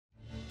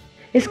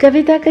इस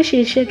कविता का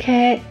शीर्षक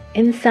है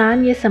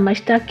इंसान ये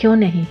समझता क्यों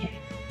नहीं है।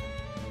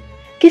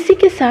 किसी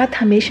के साथ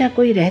हमेशा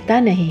कोई रहता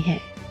नहीं है,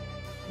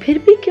 फिर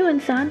भी क्यों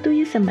इंसान तो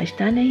ये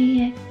समझता नहीं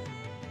है।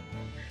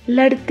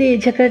 लड़ते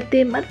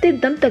झगड़ते मरते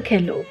दम तक है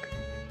लोग,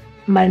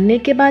 मरने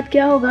के बाद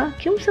क्या होगा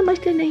क्यों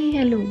समझते नहीं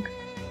है लोग।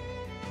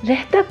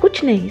 रहता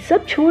कुछ नहीं,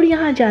 सब छोड़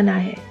यहाँ जाना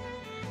है,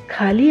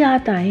 खाली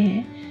हाथ आए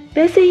हैं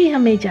वैसे ही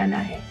हमें जाना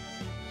है।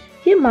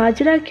 ये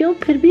माजरा क्यों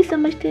फिर भी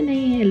समझते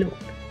नहीं है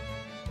लोग।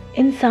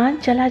 इंसान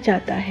चला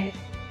जाता है,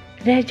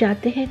 रह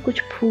जाते हैं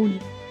कुछ फूल,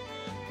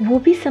 वो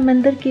भी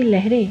समंदर की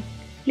लहरें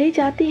ले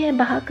जाती हैं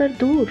बहाकर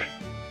दूर।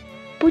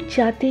 बुझ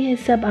जाती हैं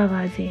सब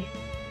आवाज़ें,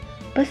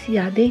 बस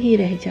यादें ही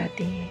रह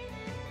जाती हैं।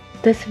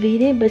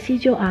 तस्वीरें बसी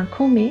जो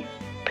आँखों में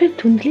फिर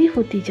धुंधली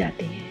होती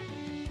जाती हैं।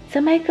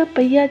 समय का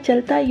पहिया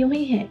चलता यूं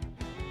ही है,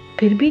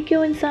 फिर भी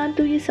क्यों इंसान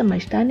तो ये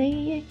समझता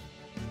नहीं है।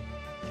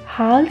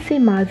 हाल से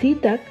माजी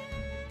तक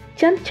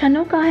चंद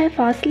क्षणों का है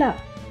फासला,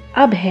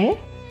 अब है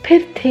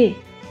फिर थे,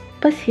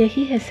 बस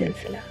यही है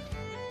सिलसिला।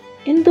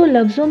 इन दो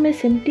लफ्ज़ों में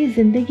सिमटी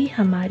जिंदगी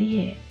हमारी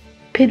है,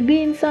 फिर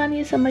भी इंसान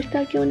ये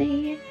समझता क्यों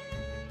नहीं है।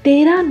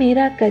 तेरा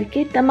मेरा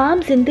करके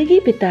तमाम जिंदगी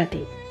बिता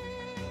दी,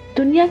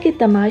 दुनिया के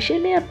तमाशे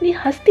में अपनी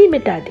हस्ती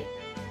मिटा दी।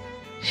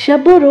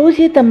 शबो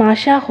रोज़ ये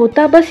तमाशा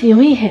होता बस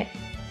यूं ही है,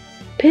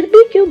 फिर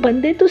भी क्यों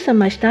बंदे तो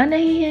समझता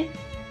नहीं है।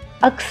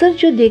 अक्सर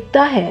जो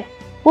देखता है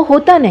वो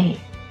होता नहीं,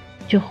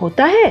 जो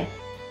होता है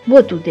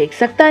वो तू देख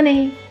सकता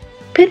नहीं,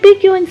 फिर भी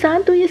क्यों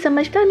इंसान तो ये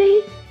समझता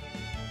नहीं।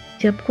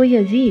 जब कोई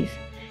अजीज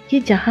ये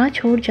जहां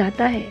छोड़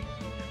जाता है,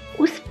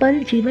 उस पल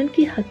जीवन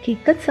की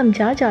हकीकत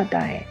समझा जाता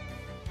है।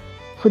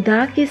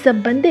 खुदा के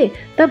सब बंदे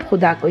तब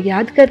खुदा को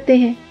याद करते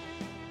हैं,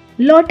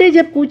 लौटे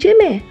जब कूचे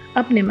में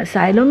अपने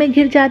मसाइलों में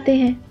घिर जाते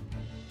हैं।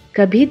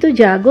 कभी तो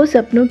जागो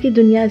सपनों की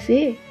दुनिया से,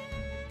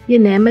 ये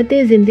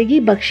नेमतें जिंदगी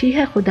बख्शी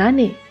है खुदा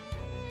ने,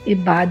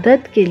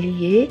 इबादत के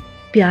लिए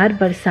प्यार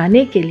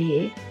बरसाने के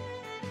लिए।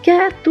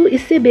 क्या तू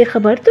इससे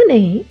बेखबर तो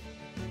नहीं,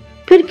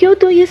 फिर क्यों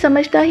तो ये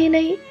समझता ही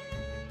नहीं।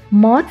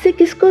 मौत से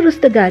किसको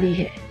रुस्तगारी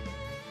है,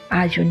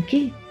 आज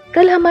उनकी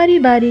कल हमारी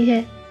बारी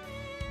है।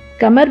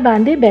 कमर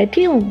बांधे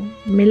बैठी हूँ,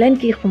 मिलन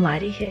की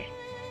खुमारी है।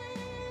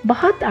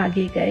 बहुत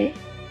आगे गए,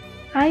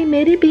 आई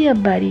मेरी भी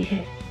अब बारी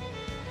है।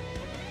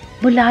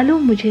 बुला लो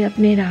मुझे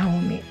अपने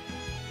राहों में,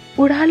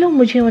 उड़ा लो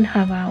मुझे उन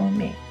हवाओं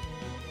में,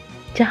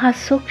 जहाँ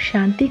सुख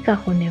शांति का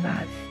हो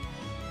निवास।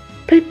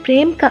 फिर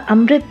प्रेम का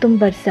अमृत तुम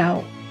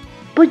बरसाओ,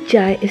 बुझ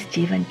जाए इस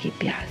जीवन की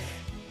प्यास।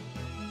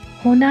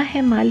 होना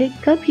है मालिक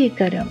कब ये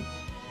करम,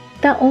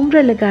 ता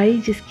उम्र लगाई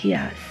जिसकी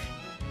आस।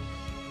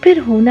 फिर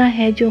होना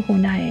है जो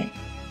होना है,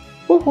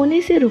 वो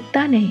होने से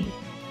रुकता नहीं,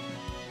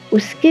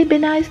 उसके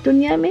बिना इस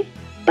दुनिया में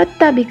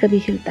पत्ता भी कभी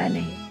हिलता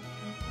नहीं।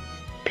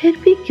 फिर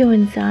भी क्यों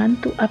इंसान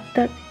तू अब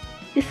तक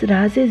इस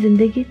राज़े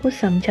ज़िंदगी को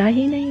समझा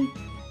ही नहीं।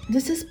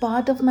 This is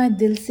part of my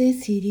Dil Se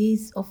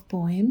series of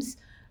poems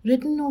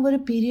written over a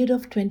period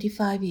of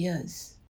 25 years.